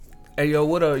Hey yo,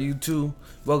 what up you two?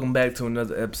 Welcome back to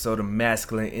another episode of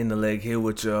Masculine Intellect, here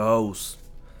with your host,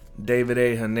 David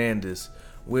A. Hernandez.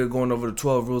 We're going over the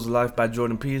 12 Rules of Life by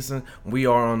Jordan Peterson. We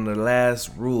are on the last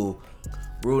rule.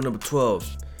 Rule number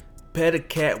 12. Pet a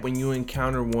cat when you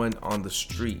encounter one on the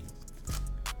street.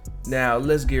 Now,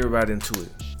 let's get right into it.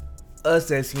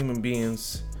 Us as human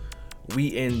beings,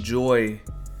 we enjoy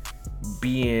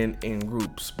being in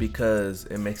groups because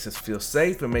it makes us feel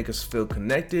safe, it makes us feel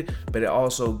connected, but it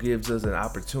also gives us an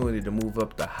opportunity to move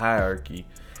up the hierarchy,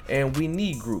 and we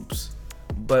need groups.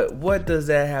 But what does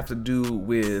that have to do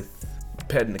with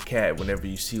petting a cat whenever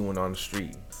you see one on the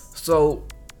street? So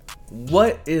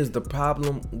what is the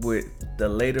problem with the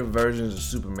later versions of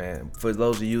Superman? For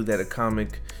those of you that are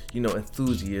comic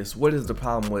enthusiasts, what is the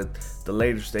problem with the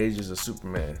later stages of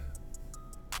Superman?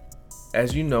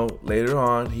 As you know, later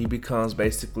on, he becomes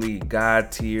basically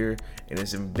God tier and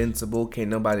is invincible. Can't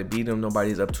nobody beat him.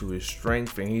 Nobody's up to his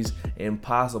strength, and he's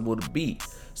impossible to beat.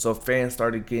 So fans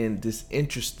started getting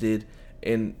disinterested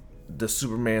in the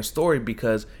Superman story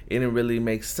because it didn't really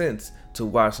make sense to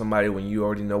watch somebody when you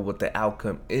already know what the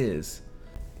outcome is.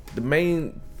 The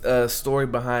main story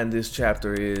behind this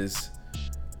chapter is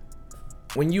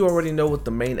when you already know what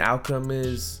the main outcome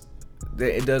is,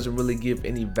 that it doesn't really give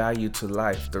any value to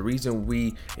life. The reason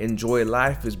we enjoy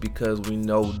life is because we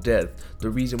know death. The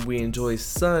reason we enjoy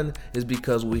sun is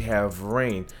because we have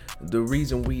rain. The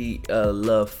reason we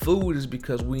love food is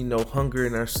because we know hunger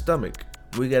in our stomach.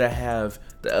 We gotta have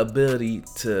the ability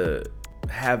to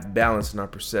have balance in our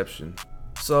perception.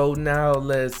 So now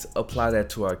let's apply that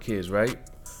to our kids, right?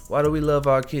 Why do we love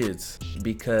our kids?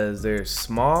 Because they're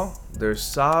small, they're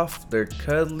soft, they're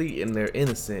cuddly, and they're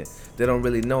innocent. They don't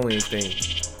really know anything.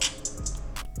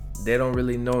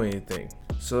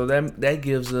 So that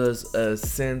gives us a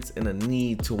sense and a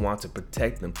need to want to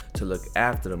protect them, to look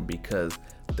after them because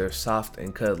they're soft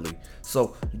and cuddly.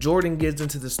 So Jordan gets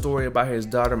into the story about his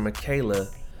daughter Michaela,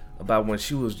 about when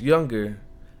she was younger,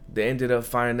 they ended up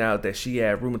finding out that she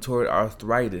had rheumatoid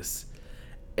arthritis.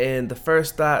 And the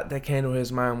first thought that came to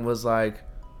his mind was like,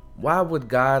 why would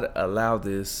God allow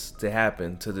this to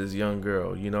happen to this young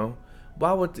girl,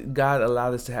 Why would God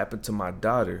allow this to happen to my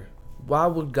daughter? Why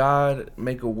would God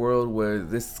make a world where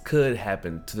this could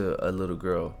happen to a little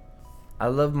girl? I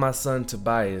love my son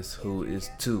Tobias, who is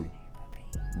 2.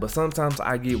 But sometimes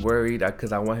I get worried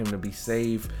because I want him to be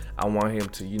safe. I want him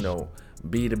to,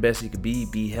 be the best he could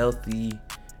be healthy.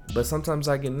 But sometimes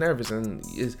I get nervous, and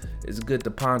it's good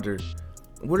to ponder.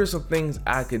 What are some things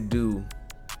I could do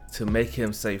to make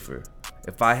him safer?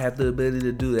 If I had the ability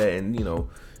to do that and,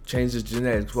 change his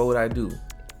genetics, what would I do?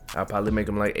 I'd probably make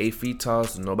him like 8 feet tall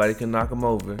so nobody can knock him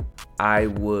over. I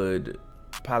would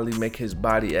probably make his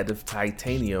body out of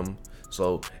titanium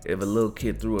so if a little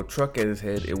kid threw a truck at his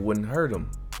head, it wouldn't hurt him.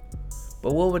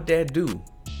 But what would that do?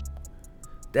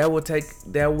 That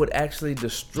would actually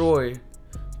destroy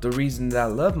the reason that I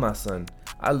love my son.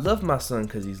 I love my son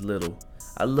because he's little.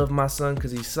 I love my son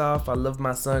because he's soft. I love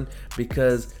my son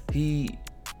because he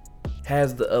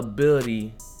has the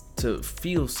ability to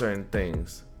feel certain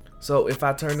things. So if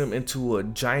I turn him into a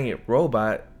giant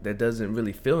robot that doesn't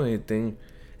really feel anything,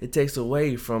 it takes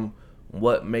away from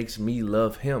what makes me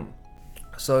love him.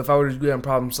 So if I were to do that,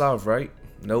 problem solved, right?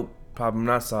 Nope, problem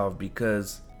not solved,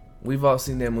 because we've all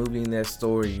seen that movie and that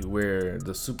story where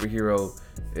the superhero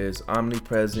is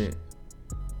omnipresent.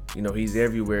 He's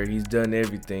everywhere, he's done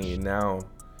everything, and now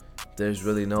there's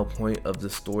really no point of the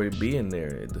story being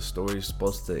there. The story is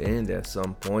supposed to end at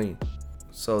some point.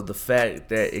 So the fact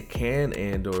that it can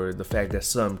end, or the fact that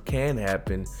something can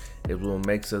happen, is what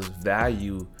makes us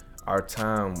value our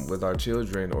time with our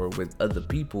children or with other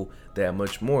people that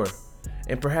much more.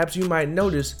 And perhaps you might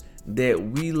notice that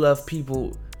we love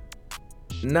people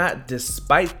not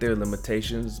despite their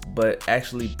limitations, but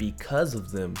actually because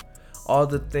of them. All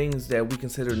the things that we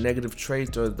consider negative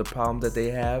traits or the problem that they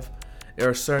have, there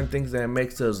are certain things that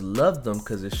makes us love them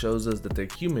because it shows us that they're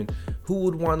human. Who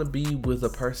would want to be with a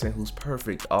person who's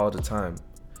perfect all the time?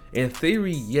 In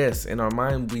theory, yes. In our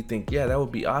mind, we think, yeah, that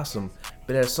would be awesome.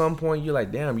 But at some point, you're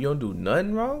like, damn, you don't do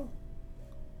nothing wrong?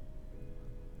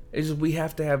 It's just we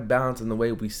have to have balance in the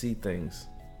way we see things.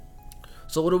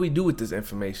 So what do we do with this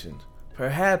information?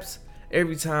 Perhaps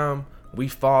every time we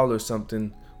fall or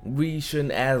something, we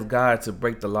shouldn't ask God to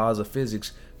break the laws of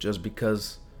physics just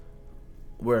because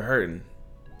we're hurting.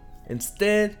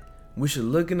 Instead, we should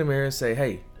look in the mirror and say,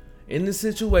 hey, in this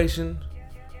situation,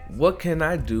 what can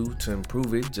I do to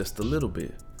improve it just a little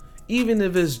bit? Even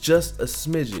if it's just a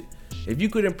smidget. If you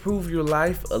could improve your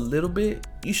life a little bit,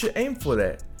 you should aim for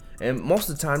that. And most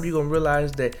of the time, you're going to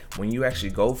realize that when you actually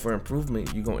go for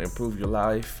improvement, you're going to improve your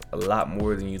life a lot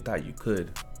more than you thought you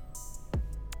could.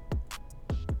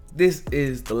 this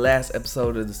is the last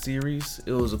episode of the series.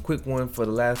 It was a quick one for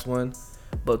the last one,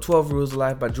 but 12 Rules of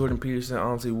Life by Jordan Peterson,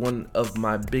 honestly one of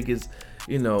my biggest,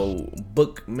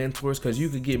 book mentors, because you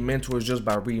could get mentors just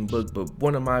by reading books, but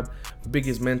one of my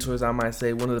biggest mentors, I might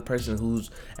say, one of the person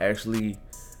who's actually,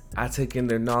 I take in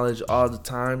their knowledge all the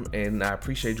time, and I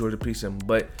appreciate Jordan Peterson.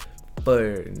 But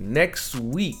for next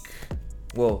week,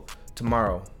 well,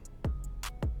 tomorrow,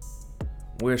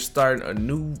 we're starting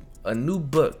a new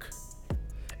book.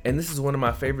 And this is one of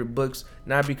my favorite books,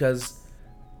 not because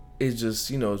it's just,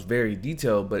 it's very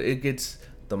detailed, but it gets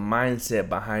the mindset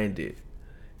behind it.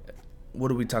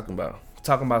 What are we talking about?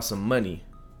 Talking about some money.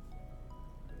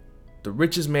 The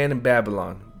Richest Man in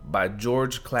Babylon by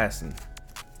George Clason.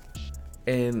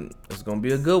 And it's going to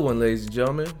be a good one, ladies and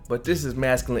gentlemen. But this is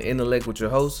Masculine Intellect with your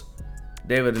host,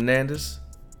 David Hernandez.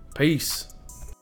 Peace.